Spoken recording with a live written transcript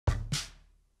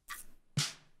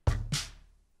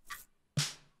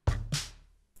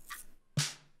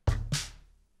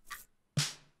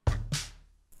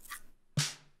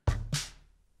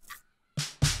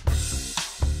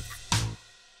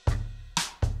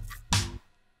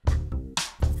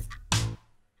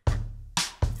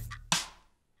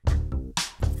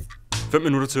5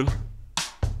 minutter til.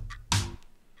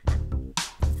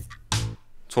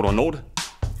 Tror du, han når det?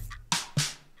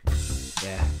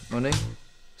 Ja, må det ikke?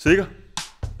 Sikker?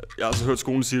 Jeg har altså hørt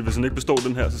skolen sige, at hvis han ikke består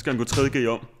den her, så skal han gå 3.G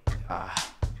om.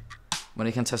 Må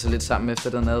ikke han tage sig lidt sammen efter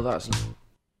den advarsel?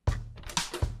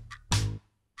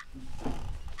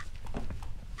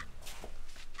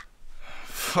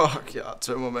 Fuck, jeg er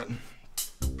tømmermand.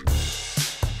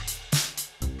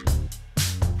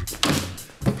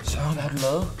 Søren, hvad har du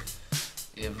lavet?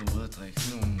 Jeg var ude at drikke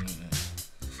nogle...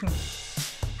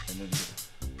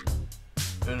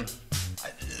 Øl.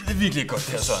 Ej, det er virkelig ikke godt,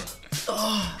 det her, Søren.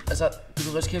 Altså, vil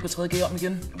du risikere at gå 3.G om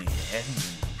igen? Ja,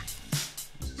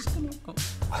 så skal det nok gå.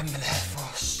 Ej, men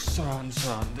for Søren.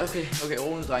 Okay,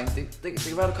 rolig, dreng. Det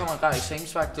kan være, der kommer en rar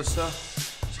eksamensvagt, og så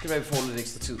skal vi få lidt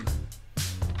ekstra tid.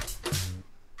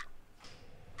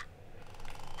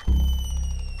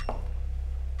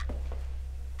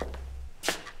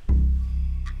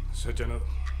 Sæt jer ned.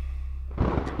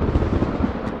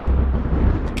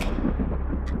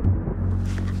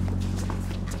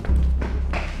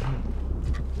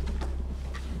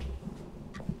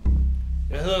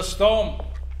 Jeg hedder Storm.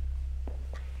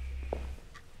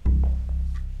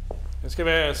 Jeg skal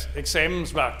være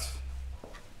eksamensvagt.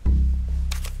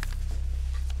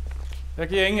 Jeg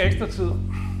giver ingen ekstra tid.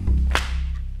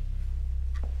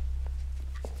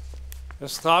 Jeg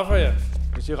straffer jer,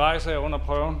 hvis I rejser jer under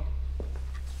prøven.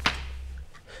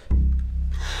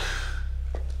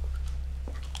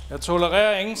 Jeg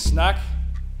tolererer ingen snak,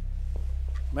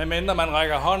 medmindre man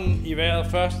rækker hånden i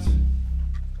vejret først.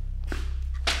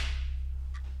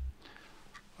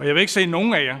 Og jeg vil ikke se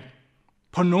nogen af jer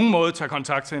på nogen måde tage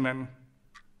kontakt til hinanden.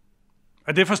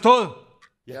 Er det forstået?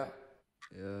 Ja.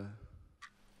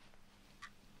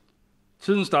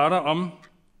 Tiden starter om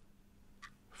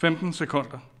 15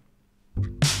 sekunder.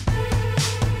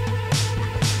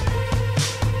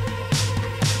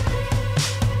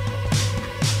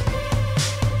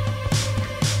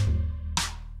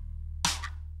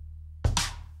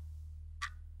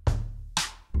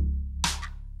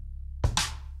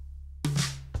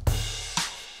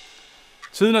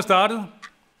 Tiden er startet.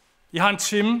 I har en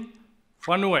time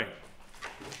fra nu af.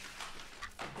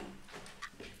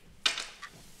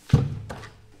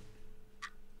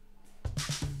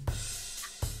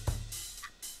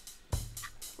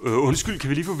 Undskyld, kan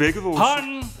vi lige få vækket vores...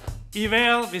 Hånden i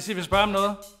vejret, hvis I vil spørge om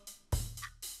noget.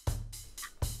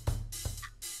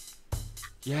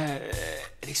 Ja, er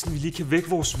det ikke sådan, vi lige kan vække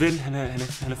vores ven? Han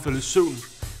er faldet i søvn.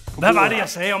 Hvad var det, jeg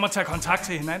sagde om at tage kontakt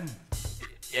til hinanden?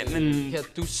 Jamen... Kan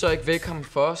du så ikke vække ham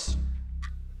for os?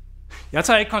 Jeg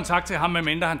tager ikke kontakt til ham,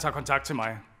 medmindre han tager kontakt til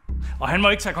mig. Og han må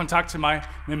ikke tage kontakt til mig,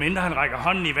 medmindre han rækker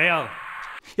hånden i vejret.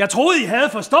 Jeg troede, I havde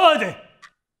forstået det!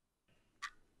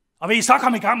 Og vil I så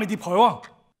komme i gang med de prøver?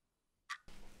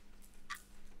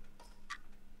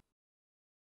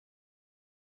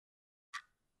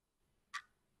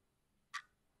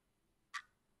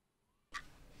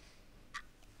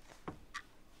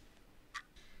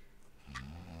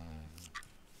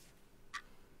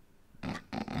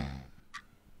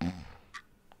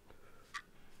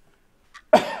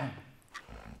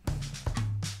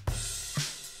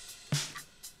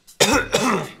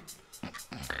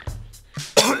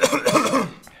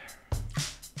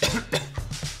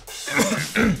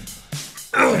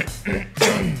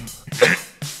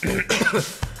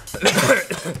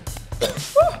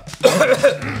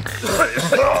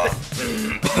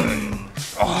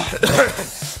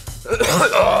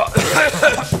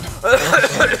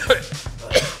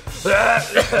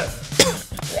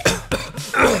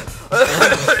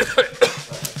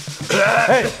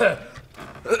 Hey!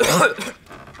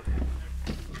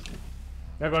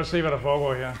 Jeg kan godt se, hvad der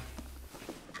foregår her.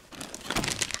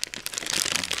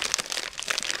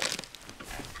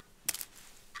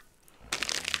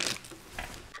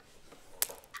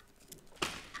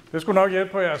 Det skulle nok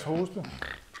hjælpe på jeres hoste.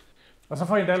 Og så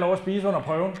får I endda lov at spise under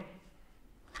prøven.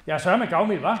 Jeg er Søren med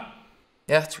gavmild, hva'?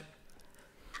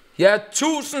 Ja,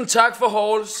 tusind tak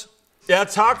for Halls. Ja,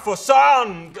 tak for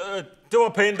Søren! Det var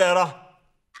pænt af dig.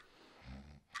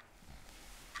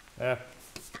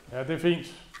 Ja, det er fint.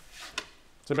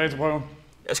 Tilbage til prøven.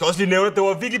 Jeg skal også lige nævne, at det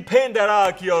var virkelig pænt af dig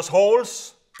at give os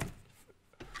Halls.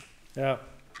 Ja,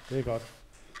 det er godt.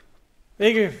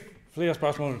 Ikke flere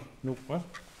spørgsmål nu, hva'?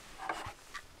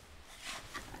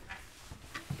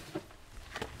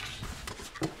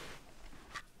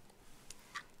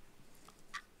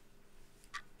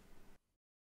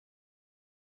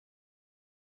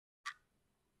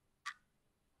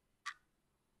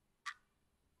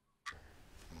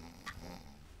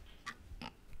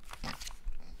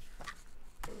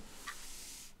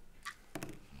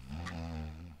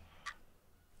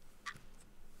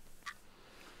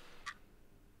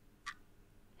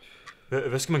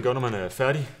 Hvad skal man gøre, når man er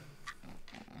færdig?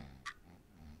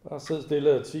 Bare sid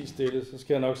stille og 10 stille, så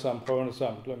skal jeg nok samle prøverne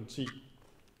sammen kl. 10.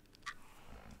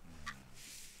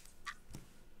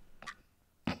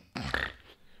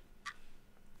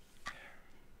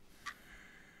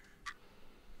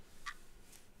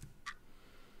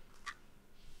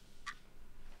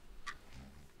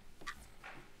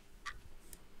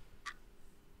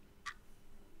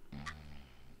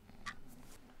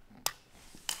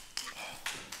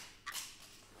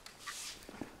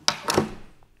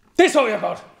 Det så jeg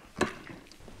godt!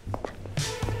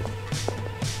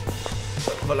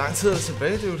 Hvor lang tid er der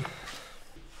tilbage, dude?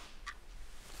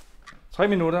 3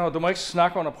 minutter, og du må ikke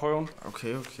snakke under prøven.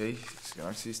 Okay. Jeg skal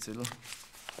nok sige stille.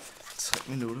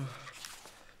 3 minutter.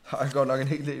 Der er godt nok en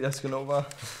hel del, jeg skal nå bare.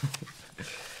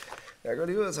 Jeg går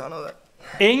lige ud og tager noget af.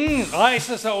 Ingen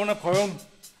rejser sig under prøven.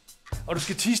 Og du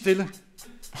skal tie stille.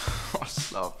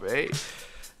 Slap af.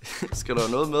 Skal du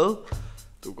have noget med?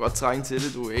 Du kan godt trænge til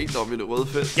det, du er helt oppe i det røde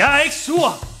felt. Jeg er ikke sur!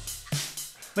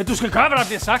 Men du skal gøre, hvad der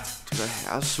bliver sagt. Du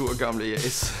er her sur, gamle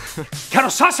jæs. Kan du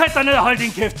så sætte dig ned og holde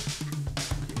din kæft?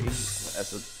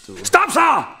 Altså, du... Stop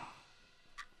så!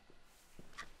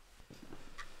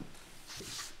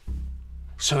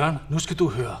 Søren, nu skal du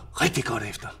høre rigtig godt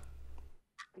efter.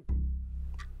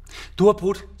 Du har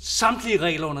brudt samtlige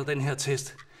regler under den her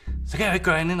test. Så kan jeg jo ikke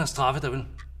gøre andet end at straffe dig, vel?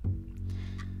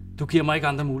 Du giver mig ikke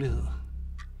andre muligheder.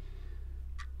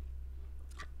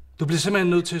 Du bliver simpelthen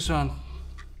nødt til, Søren.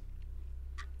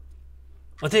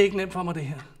 Og det er ikke nemt for mig, det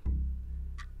her.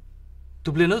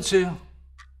 Du bliver nødt til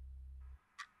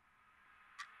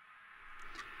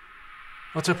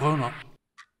at tage prøven om.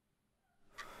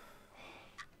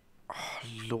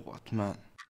 Lort, mand.